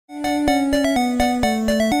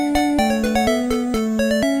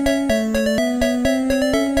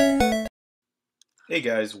Hey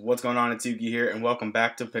guys, what's going on? It's Yuki here, and welcome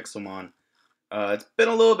back to Pixelmon. It's been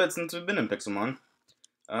a little bit since we've been in Pixelmon.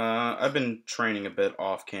 I've been training a bit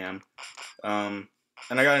off cam. And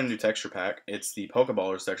I got a new texture pack. It's the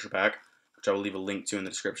Pokeballers texture pack, which I will leave a link to in the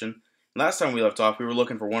description. Last time we left off, we were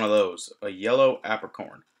looking for one of those, a yellow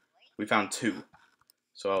apricorn. We found two,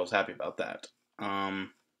 so I was happy about that.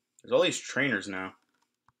 There's all these trainers now.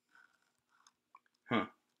 Huh.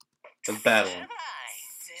 Let's battle them.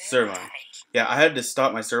 Servine. Yeah, I had to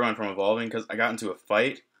stop my Servine from evolving because I got into a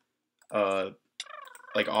fight,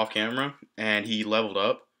 like off camera, and he leveled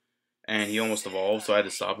up, and he almost evolved, so I had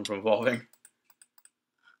to stop him from evolving.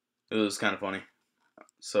 It was kind of funny.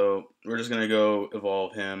 So, we're just going to go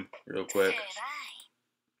evolve him real quick.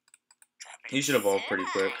 He should evolve pretty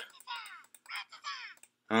quick.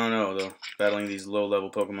 I don't know, though, battling these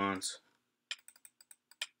low-level Pokemons.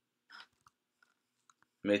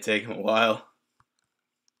 May take him a while.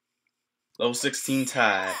 Level 16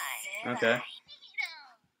 tie. Okay.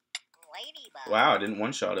 Wow, I didn't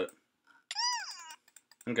one-shot it.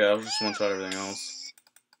 Okay, I'll just one-shot everything else.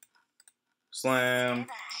 Slam.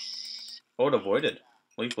 Oh, it avoided.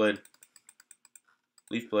 Leaf Blade.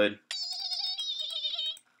 Leaf Blade.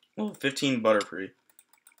 Oh, 15 Butterfree.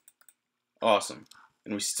 Awesome.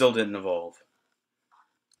 And we still didn't evolve.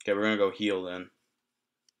 Okay, we're gonna go heal then.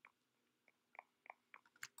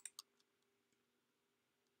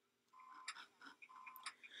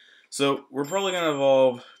 So, we're probably going to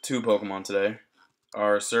evolve two Pokemon today.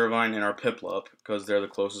 Our Servine and our Piplup, because they're the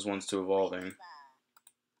closest ones to evolving.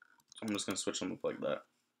 So I'm just going to switch them up like that.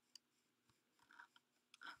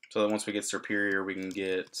 So that once we get Superior, we can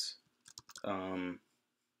get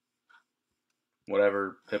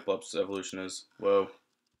whatever Piplup's evolution is. Whoa.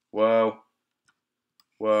 Whoa.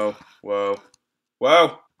 Whoa. Whoa.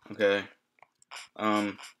 Whoa! Okay.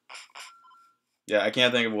 Yeah, I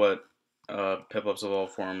can't think of what Piplup's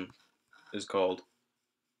evolved form is called.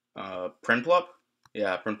 Prinplup?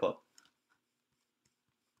 Yeah, Prinplup.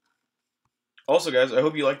 Also, guys, I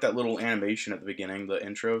hope you liked that little animation at the beginning, the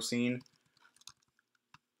intro scene.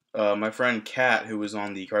 My friend Kat, who was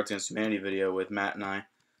on the Cards Against Humanity video with Matt and I,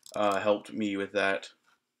 helped me with that.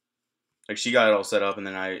 Like, she got it all set up, and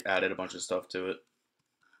then I added a bunch of stuff to it.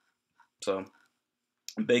 So,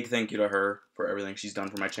 a big thank you to her for everything she's done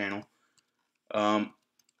for my channel.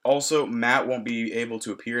 Also, Matt won't be able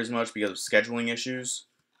to appear as much because of scheduling issues.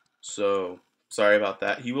 So, sorry about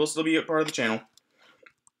that. He will still be a part of the channel.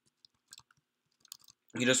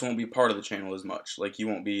 He just won't be part of the channel as much. Like, he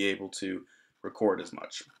won't be able to record as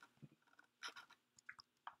much.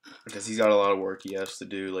 Because he's got a lot of work he has to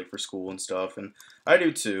do, like, for school and stuff. And I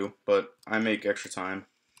do too, but I make extra time.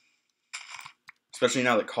 Especially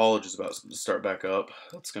now that college is about to start back up.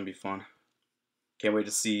 That's going to be fun. Can't wait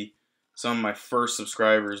to see some of my first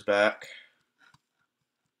subscribers back.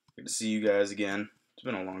 Good to see you guys again. It's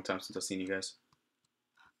been a long time since I've seen you guys.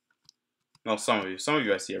 Well, some of you. Some of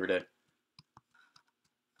you I see every day.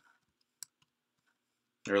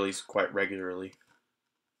 Or at least quite regularly.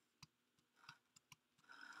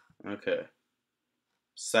 Okay.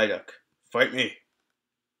 Psyduck. Fight me.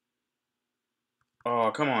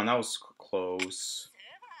 Oh, come on. That was close.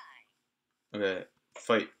 Okay.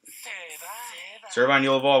 Fight. Servine,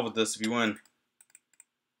 you'll evolve with this if you win.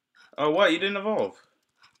 Oh, what? You didn't evolve.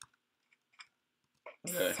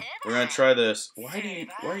 Okay. We're gonna try this. Why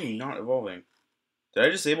are you not evolving? Did I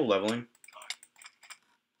disable leveling?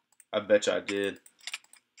 I bet you I did.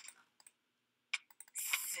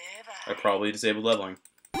 I probably disabled leveling.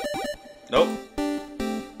 Nope.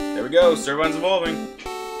 There we go. Servine's evolving.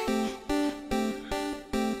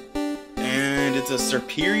 And it's a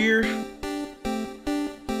Superior.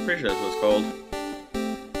 Pretty sure that's what it's called.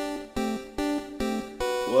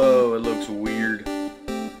 Whoa, it looks weird.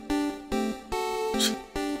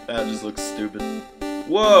 That just looks stupid.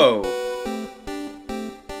 Whoa!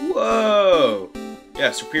 Whoa!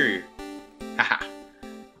 Yeah, Superior. Haha.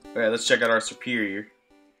 Alright, let's check out our Superior.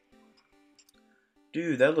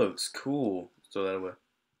 Dude, that looks cool. So that way.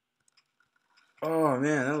 Oh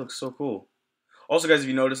man, that looks so cool. Also, guys, if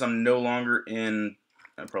you notice, I'm no longer in.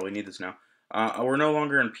 I probably need this now. We're no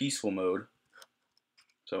longer in peaceful mode.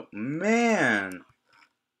 So, man,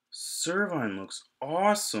 Servine looks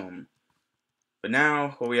awesome. But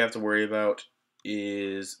now, what we have to worry about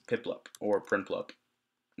is Piplup or Prinplup,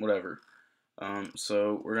 whatever.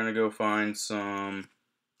 So we're gonna go find some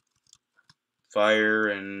fire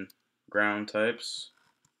and ground types.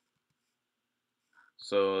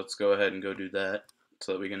 So let's go ahead and go do that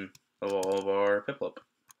so that we can evolve our Piplup.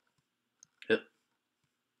 Hit.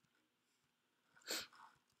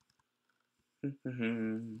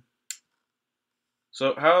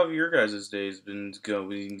 So, how have your guys' days been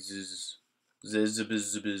going?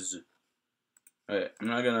 Alright, I'm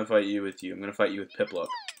not gonna fight you with you. I'm gonna fight you with Piplup.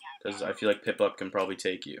 Because I feel like Piplup can probably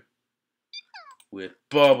take you. With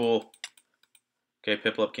Bubble. Okay,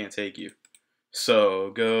 Piplup can't take you. So,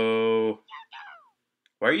 go.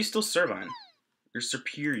 Why are you still Servine? You're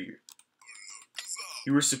superior.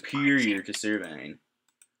 You were superior to Servine.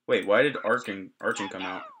 Wait, why did Archon come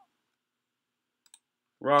out?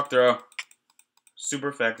 Rock throw. Super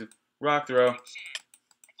effective. Rock throw.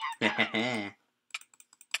 Yeah.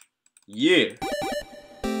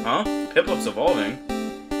 Huh? Piplup's evolving.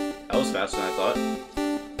 That was faster than I thought.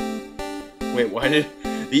 Wait, why did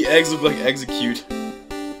the eggs look like Execute?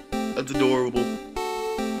 That's adorable.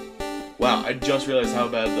 Wow, I just realized how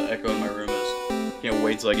bad the echo in my room is. Can't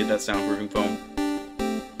wait till I get that soundproofing foam.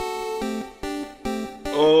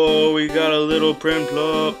 Oh, we got a little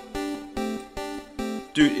Prinplup.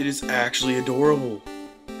 Dude, it is actually adorable.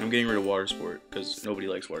 I'm getting rid of Water Sport, because nobody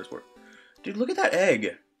likes Water Sport. Dude, look at that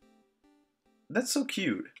egg. That's so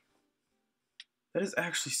cute. That is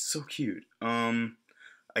actually so cute. I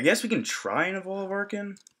guess we can try and evolve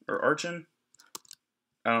Archon, or Archon.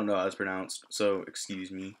 I don't know how it's pronounced, so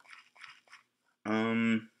excuse me.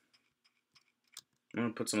 I'm gonna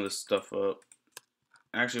put some of this stuff up.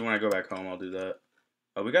 Actually, when I go back home, I'll do that.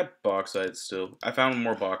 We got bauxite still. I found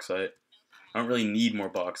more bauxite. I don't really need more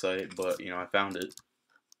bauxite, but, you know, I found it.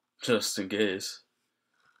 Just in case.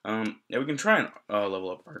 Yeah, we can try and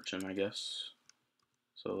level up Archon, I guess.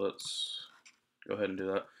 So let's go ahead and do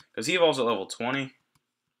that. Because he evolves at level 20. It's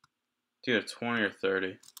either 20 or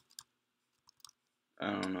 30.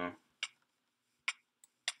 I don't know.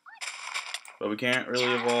 But we can't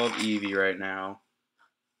really evolve Eevee right now.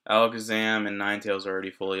 Alakazam and Ninetales are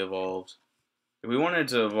already fully evolved. If we wanted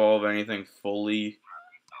to evolve anything fully,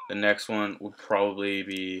 the next one would probably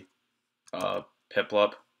be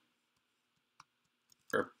Piplup.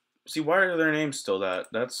 Or, see, why are their names still that?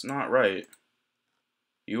 That's not right.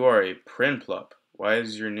 You are a Prinplup. Why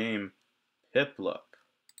is your name Piplup?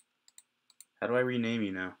 How do I rename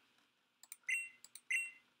you now?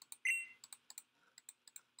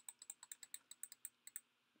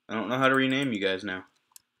 I don't know how to rename you guys now.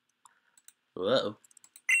 Whoa.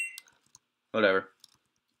 Whatever.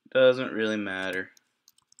 Doesn't really matter.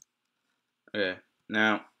 Okay,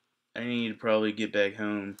 now I need to probably get back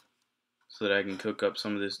home so that I can cook up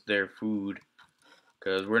some of their food.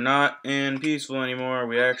 Because we're not in peaceful anymore.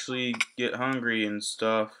 We actually get hungry and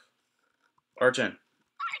stuff. Archon.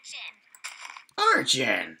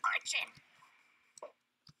 Archon!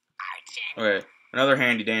 Okay, another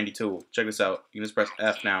handy dandy tool. Check this out. You can just press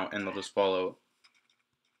F now and they'll just follow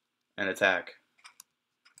and attack.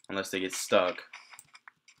 Unless they get stuck.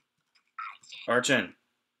 Archon.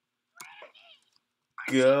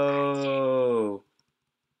 Go.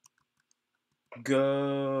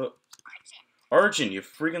 Go. Archon, you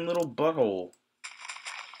freaking little butthole.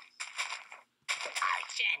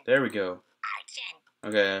 There we go.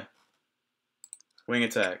 Okay. Wing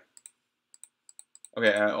attack.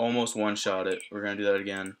 Okay, I almost one-shot it. We're gonna do that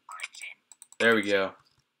again. There we go.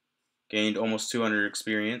 Gained almost 200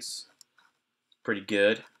 experience. Pretty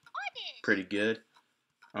good. Pretty good.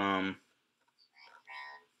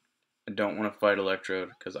 I don't want to fight Electrode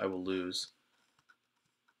because I will lose.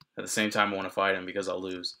 At the same time, I want to fight him because I'll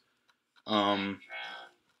lose.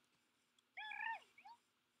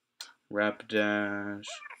 Rapidash.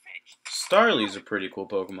 Starly's a pretty cool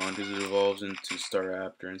Pokemon because it evolves into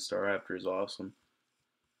Staraptor, and Staraptor is awesome.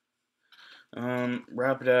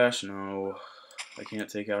 Rapidash, no. I can't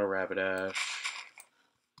take out a Rapidash.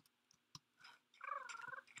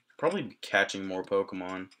 Probably be catching more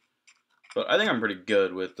Pokemon. But I think I'm pretty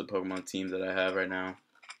good with the Pokemon team that I have right now.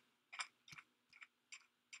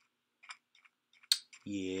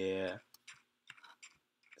 Yeah.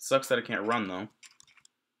 It sucks that I can't run, though.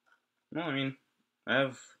 Well, I mean, I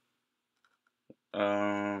have...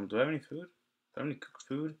 do I have any food? Do I have any cooked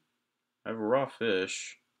food? I have a raw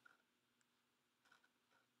fish.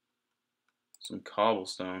 Some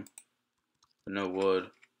cobblestone. But no wood.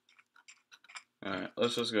 Alright,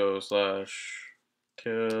 let's just go /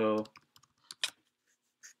 kill.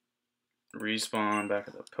 Respawn back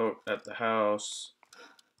at the house.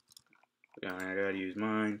 Yeah, I gotta use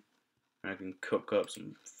mine. I can cook up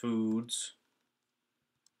some foods.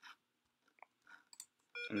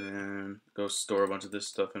 And then go store a bunch of this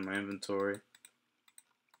stuff in my inventory.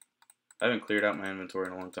 I haven't cleared out my inventory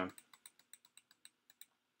in a long time.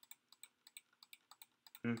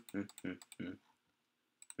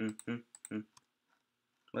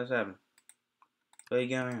 What's happening? Where you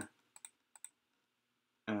going?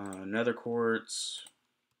 Nether quartz.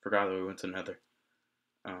 Forgot that we went to Nether.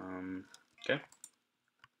 Okay.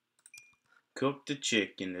 Cook the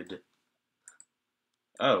chicken.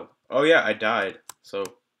 Oh yeah, I died. So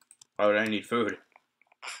why would I need food?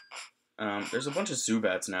 There's a bunch of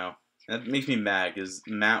Zubats now. That makes me mad because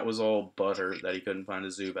Matt was all butthurt that he couldn't find a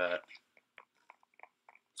Zubat,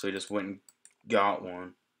 so he just went and got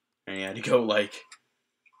one, and he had to go like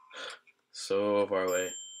so far away.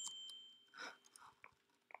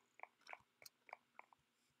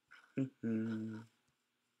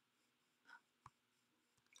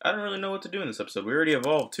 I don't really know what to do in this episode. We already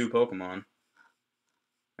evolved 2 Pokemon.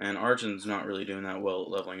 And Archon's not really doing that well at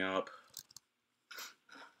leveling up.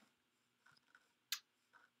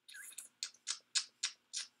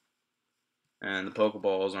 And the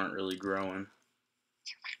Pokeballs aren't really growing.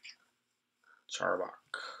 Charbok.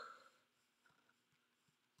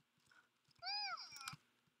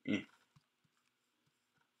 Yeah.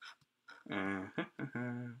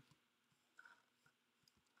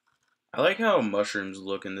 I like how mushrooms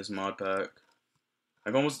look in this mod pack.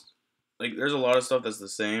 Like almost, like there's a lot of stuff that's the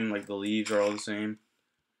same, like the leaves are all the same.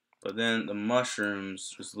 But then the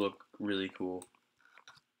mushrooms just look really cool.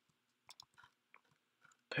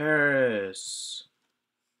 Paris.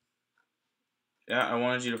 Yeah, I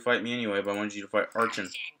wanted you to fight me anyway, but I wanted you to fight Archon.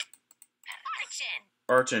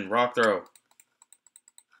 Archon, rock throw.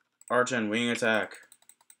 Archon, wing attack.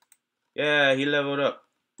 Yeah, he leveled up.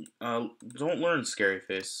 Don't learn Scary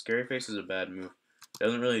Face. Scary Face is a bad move.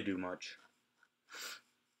 Doesn't really do much.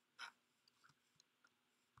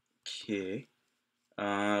 Okay.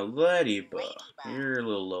 Ladybug. You're a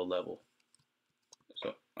little low level.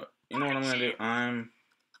 So, you know what I'm gonna do?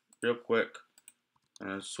 Real quick, I'm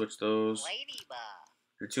gonna switch those.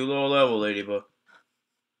 You're too low level, Ladybug.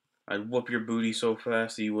 I'd whoop your booty so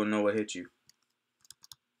fast that you wouldn't know what hit you.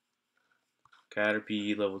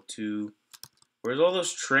 Caterpie, level 2. Where's all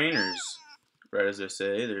those trainers? Right as I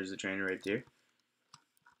say, there's a trainer right there.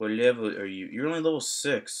 What level are you? You're only level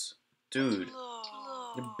 6. Dude.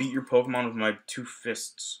 You beat your Pokemon with my 2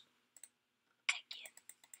 fists.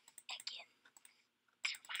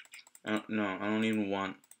 No, I don't even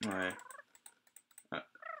want my... I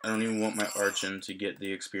don't even want my Archon to get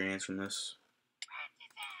the experience from this.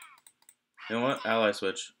 You know what? Ally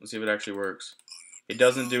Switch. Let's see if it actually works. It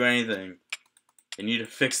doesn't do anything. You need to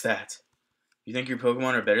fix that. You think your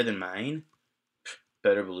Pokemon are better than mine?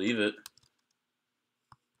 Better believe it.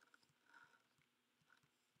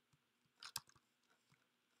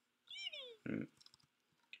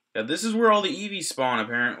 Yeah, this is where all the Eevees spawn,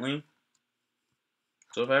 apparently.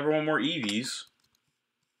 So if I ever want more Eevees...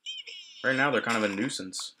 Right now, they're kind of a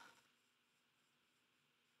nuisance.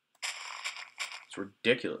 It's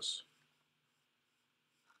ridiculous.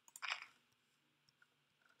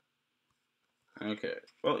 Okay.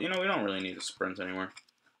 Well, you know, we don't really need to sprint anymore.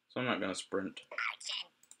 So I'm not going to sprint.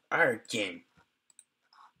 Archon.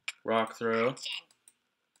 Rock throw.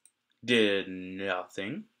 Did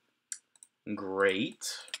nothing. Great.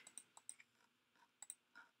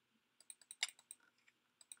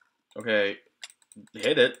 Okay.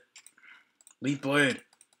 Hit it. Leaf Blade.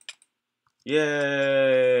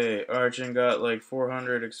 Yay! Archon got like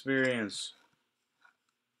 400 experience.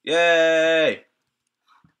 Yay!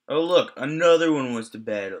 Oh look, another one wants to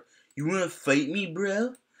battle. You wanna fight me,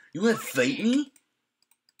 bro? You wanna fight me?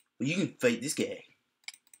 Well, you can fight this guy.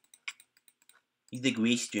 He's like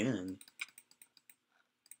way strong.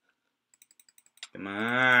 Come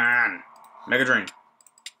on. Mega Drain.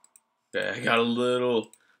 Okay, I got a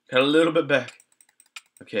little bit back.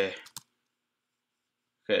 Okay.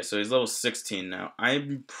 Okay, so he's level 16 now.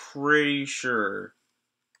 I'm pretty sure.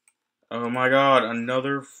 Oh my god,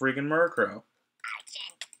 another freaking Murkrow.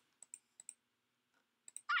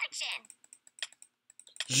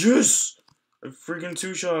 Yes! I freaking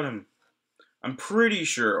 2-shot him. I'm pretty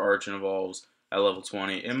sure Archon evolves at level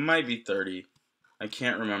 20. It might be 30. I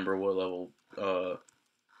can't remember what level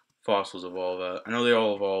fossils evolve at. I know they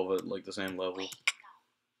all evolve at like the same level.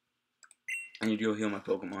 I need to go heal my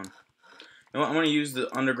Pokemon. You know what? I'm gonna use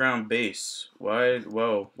the underground base. Why?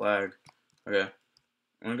 Whoa, lag. Okay.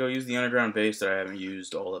 I'm gonna go use the underground base that I haven't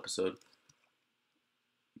used all episode.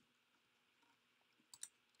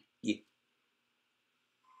 Yeah.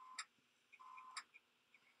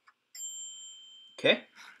 Okay.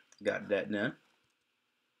 Got that done.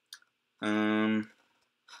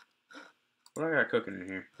 What I got cooking in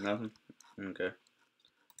here? Nothing? Okay.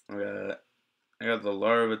 I got the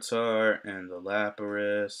Larvitar and the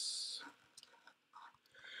Lapras.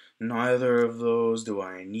 Neither of those do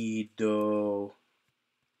I need, though.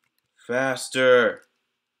 Faster!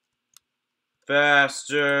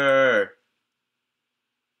 Faster!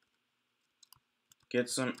 Get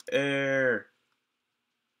some air.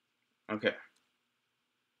 Okay.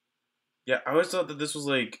 Yeah, I always thought that this was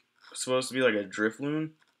like supposed to be like a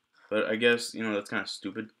Drifloon, but I guess, you know, that's kind of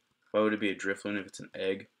stupid. Why would it be a Drifloon if it's an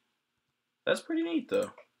egg? That's pretty neat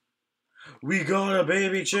though. We got a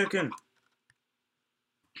baby chicken.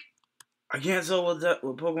 I can't tell what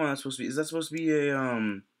Pokemon that's supposed to be. Is that supposed to be a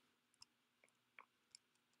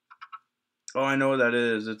Oh, I know what that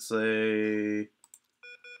is. It's a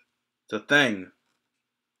thing.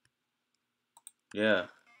 Yeah.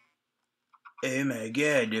 Oh my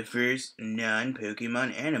god, the first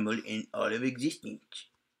non-Pokemon animal in all of existence.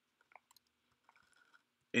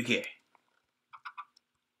 Okay.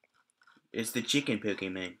 It's the chicken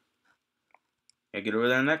Pokemon. Yeah, get over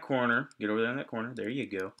there in that corner. Get over there in that corner. There you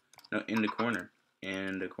go. No, in the corner.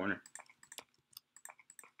 In the corner.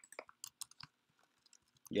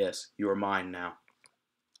 Yes, you are mine now.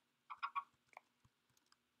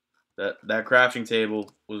 That crafting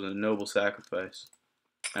table was a noble sacrifice.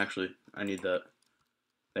 Actually, I need that.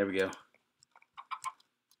 There we go.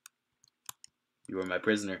 You are my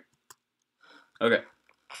prisoner. Okay.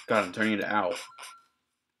 God, I'm turning into owl.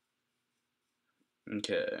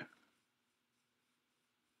 Okay.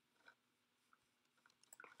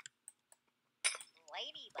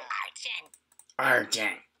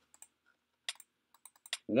 Argent.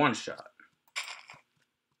 One shot.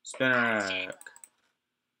 Spinarak.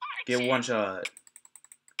 Get one shot.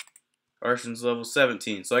 Arson's level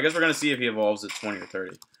 17. So I guess we're going to see if he evolves at 20 or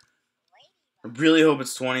 30. I really hope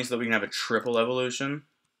it's 20 so that we can have a triple evolution.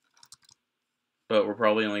 But we're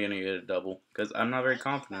probably only going to get a double. Because I'm not very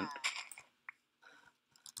confident.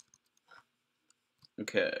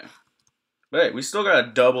 Okay. But hey, we still got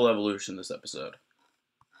a double evolution this episode.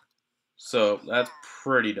 So that's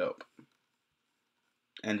pretty dope.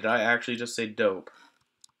 And did I actually just say dope?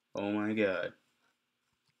 Oh my god.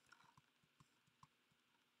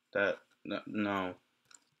 No.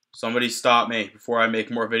 Somebody stop me before I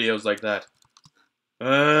make more videos like that.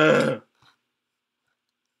 Ugh.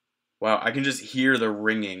 Wow, I can just hear the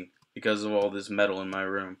ringing because of all this metal in my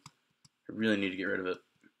room. I really need to get rid of it.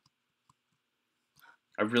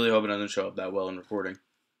 I really hope it doesn't show up that well in recording.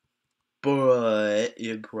 But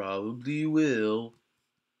it probably will.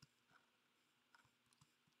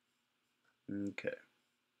 Okay.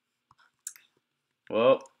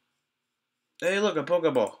 Well. Hey, look, a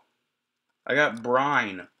Pokeball. I got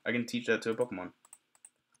Brine. I can teach that to a Pokemon.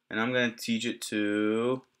 And I'm going to teach it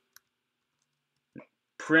to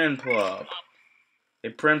Prinplup.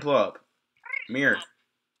 Hey, Prinplup. Mirror.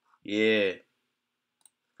 Yeah.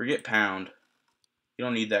 Forget Pound. You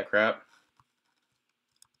don't need that crap.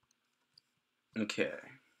 Okay.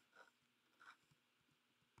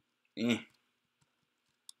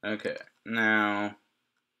 Okay. Now,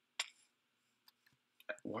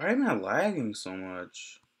 why am I lagging so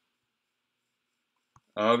much?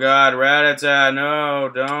 Oh god, Rattata,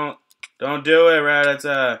 no, don't do it,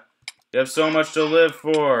 Rattata. You have so much to live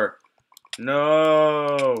for.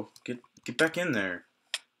 No, get back in there.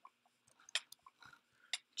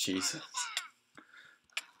 Jesus.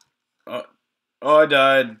 Oh, I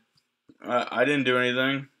died. I didn't do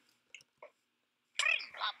anything.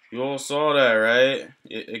 You all saw that, right?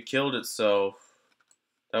 It killed itself.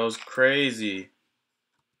 That was crazy.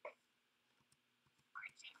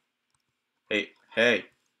 Hey,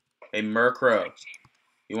 Murkrow.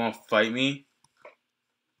 You want to fight me?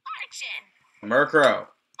 Murkrow.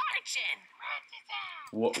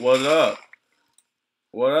 What up?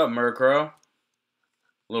 What up, Murkrow?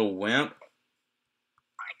 Little wimp.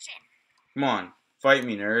 Come on, fight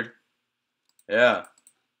me, nerd. Yeah.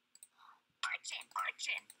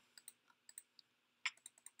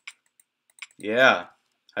 Yeah.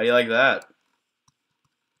 How do you like that?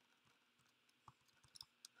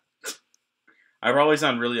 I probably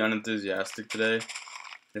sound really unenthusiastic today.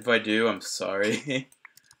 If I do, I'm sorry.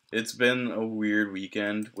 It's been a weird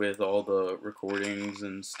weekend with all the recordings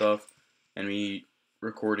and stuff, and me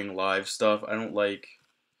recording live stuff. I don't like...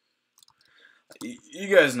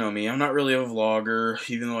 You guys know me. I'm not really a vlogger,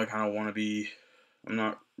 even though I kind of want to be. I'm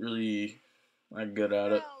not really that good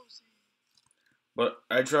at it. But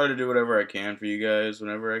I try to do whatever I can for you guys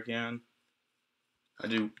whenever I can. I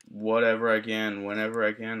do whatever I can whenever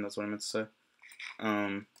I can. That's what I meant to say.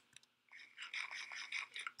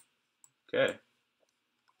 Okay.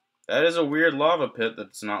 That is a weird lava pit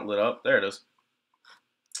that's not lit up. There it is.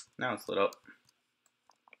 Now it's lit up.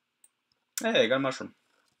 Hey, I got a mushroom.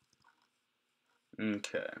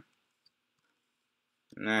 Okay.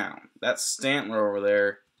 Now, that Stantler over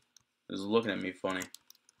there is looking at me funny.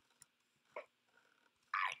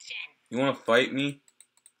 You want to fight me?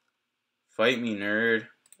 Fight me, nerd.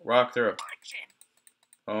 Rock throw.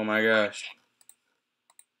 Oh my gosh.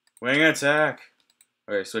 Wing attack.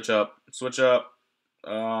 Okay, switch up. Switch up.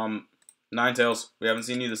 Ninetales. We haven't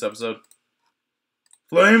seen you this episode.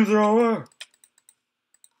 Flamethrower.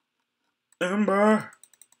 Ember.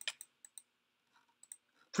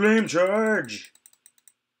 Flame charge.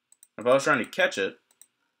 If I was trying to catch it,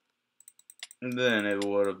 then it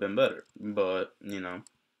would have been better. But, you know,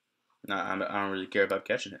 I don't really care about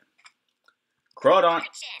catching it. Crawdon.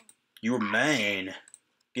 You were mine.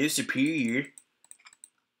 Get superior.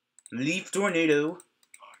 Leaf tornado.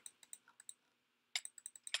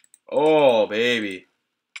 Oh, baby.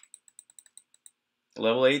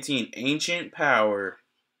 Level 18. Ancient power.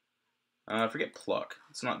 Forget pluck.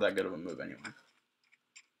 It's not that good of a move anyway.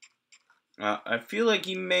 I feel like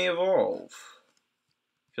he may evolve.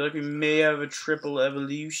 I feel like we may have a triple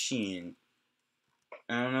evolution.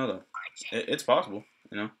 I don't know though. It's possible,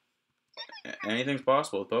 you know. Anything's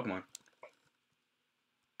possible with Pokemon.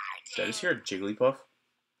 Did I just hear a Jigglypuff?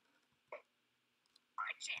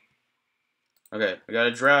 Okay, we got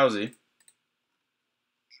a Drowsy.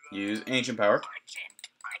 Use Ancient Power.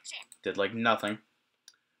 Did like nothing.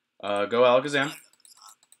 Go Alakazam.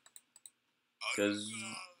 Because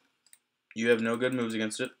you have no good moves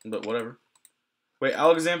against it, but whatever. Wait,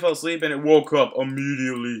 Alakazam fell asleep and it woke up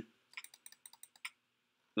immediately.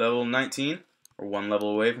 Level 19. We're one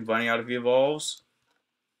level away from finding out if he evolves.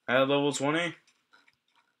 At level 20.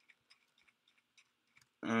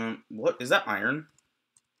 What? Is that iron?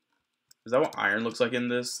 Is that what iron looks like in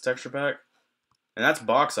this texture pack? And that's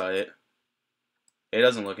bauxite. It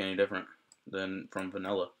doesn't look any different than from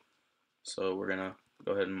vanilla. So we're gonna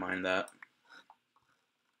go ahead and mine that.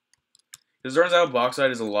 Because it turns out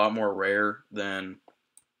bauxite is a lot more rare than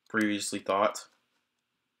previously thought.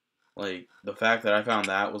 Like, the fact that I found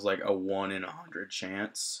that was like a 1 in 100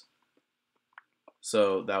 chance.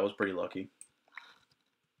 So that was pretty lucky.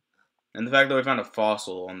 And the fact that we found a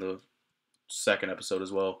fossil on the second episode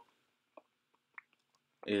as well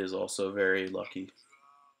is also very lucky.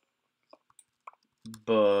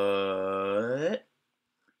 But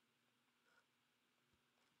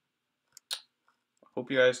I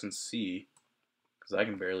hope you guys can see, because I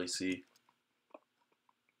can barely see.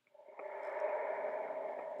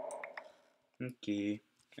 Okay,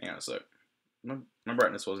 hang on a sec. My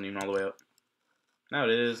brightness wasn't even all the way up. Now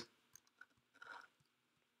it is.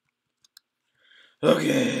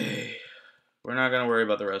 Okay, we're not gonna worry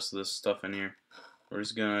about the rest of this stuff in here. We're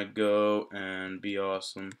just gonna go and be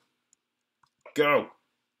awesome. Go!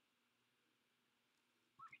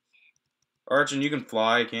 Archon, you can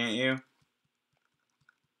fly, can't you?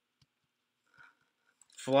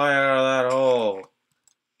 Fly out of that hole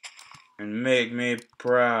and make me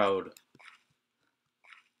proud.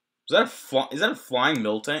 Is that a flying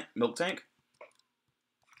Miltank?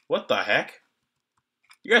 What the heck?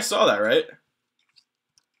 You guys saw that, right?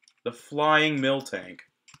 The flying Miltank.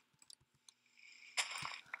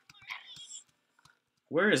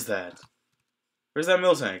 Where is that? Where's that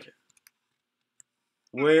Miltank?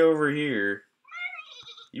 Way over here.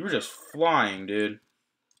 You were just flying, dude.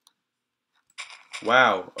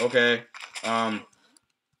 Wow, okay.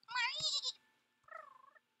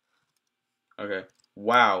 Okay.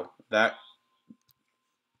 Wow, that...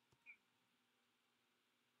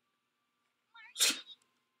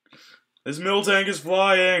 This Miltank is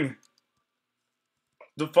flying!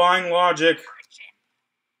 Defying logic.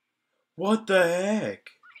 What the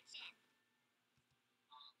heck?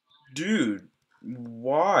 Dude,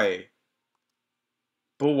 why?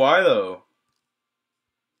 But why though?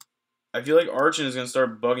 I feel like Archon is gonna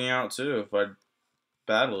start bugging out too if I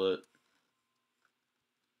battle it.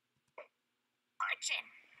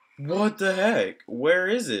 What the heck? Where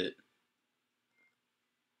is it?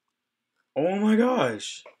 Oh my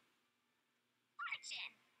gosh.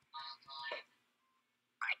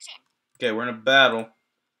 Okay, we're in a battle.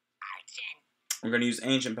 We're gonna use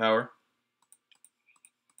Ancient Power.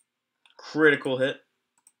 Critical hit.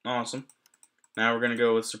 Awesome. Now we're gonna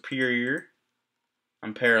go with Superior.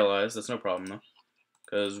 I'm paralyzed. That's no problem though.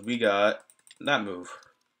 Because we got that move.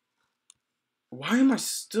 Why am I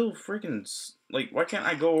still freaking... Like, why can't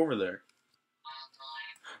I go over there?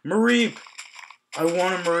 Mareep! I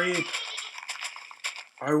want a Mareep.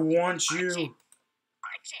 I want you.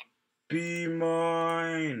 Be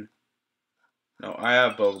mine. No, I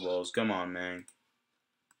have Pokeballs. Come on, man.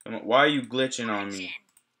 Come on. Why are you glitching on me?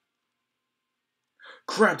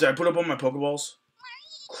 Crap, did I put up all my Pokeballs?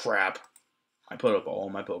 Crap. I put up all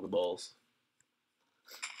my Pokeballs.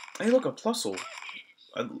 Hey, look, a Plusle.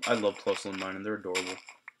 I love Plusle and mine, and they're adorable.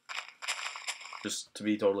 Just to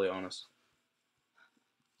be totally honest.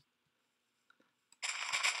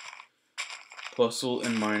 Plusle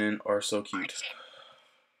and Minun are so cute.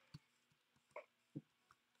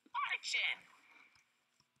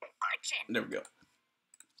 There we go.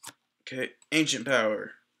 Okay, ancient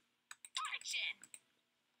power.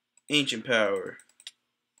 Ancient power.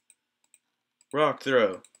 Rock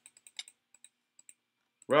throw.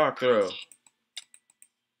 Rock throw.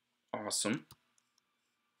 Awesome.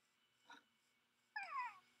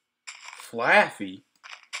 Flaffy.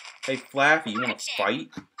 Hey, Flaffy, you wanna fight?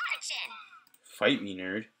 Fight me,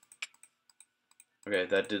 nerd. Okay,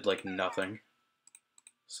 that did, like, nothing.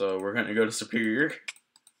 So, we're gonna go to Superior.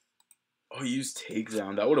 Oh, use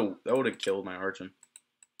takedown. That would've killed my Archon.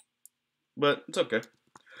 But, it's okay.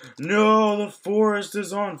 No, the forest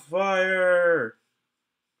is on fire!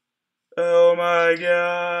 Oh my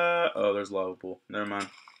god! Oh, there's lava pool. Never mind.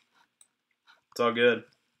 It's all good.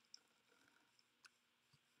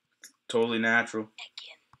 Totally natural.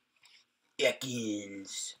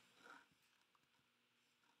 Ekans.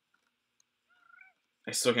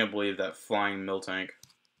 I still can't believe that flying Miltank.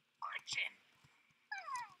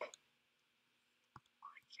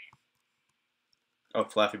 Oh,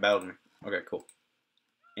 Flaffy battled me. Okay, cool.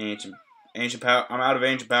 Ancient power. I'm out of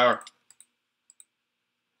ancient power.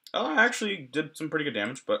 Oh, I actually did some pretty good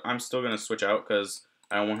damage, but I'm still gonna switch out because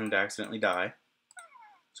I don't want him to accidentally die.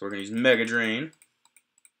 So we're gonna use Mega Drain,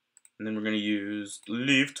 and then we're gonna use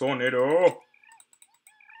Leaf Tornado.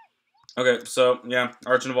 Okay, so yeah,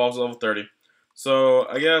 Archon evolves level 30. So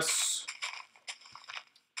I guess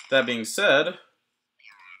that being said,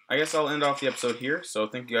 I guess I'll end off the episode here. So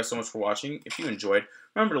thank you guys so much for watching. If you enjoyed,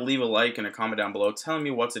 remember to leave a like and a comment down below telling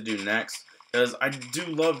me what to do next, because I do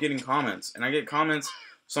love getting comments, and I get comments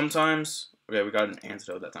sometimes. Okay, we got an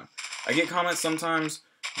antidote that time. I get comments sometimes,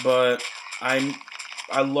 but I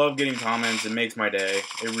love getting comments. It makes my day.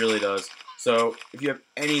 It really does. So if you have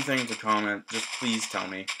anything to comment, just please tell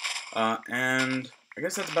me. And I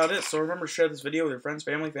guess that's about it. So remember to share this video with your friends,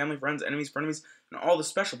 family, friends, enemies, frenemies, and all the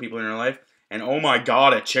special people in your life. And oh my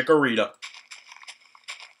god, a Chikorita.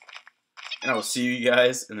 And I will see you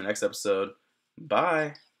guys in the next episode.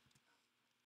 Bye.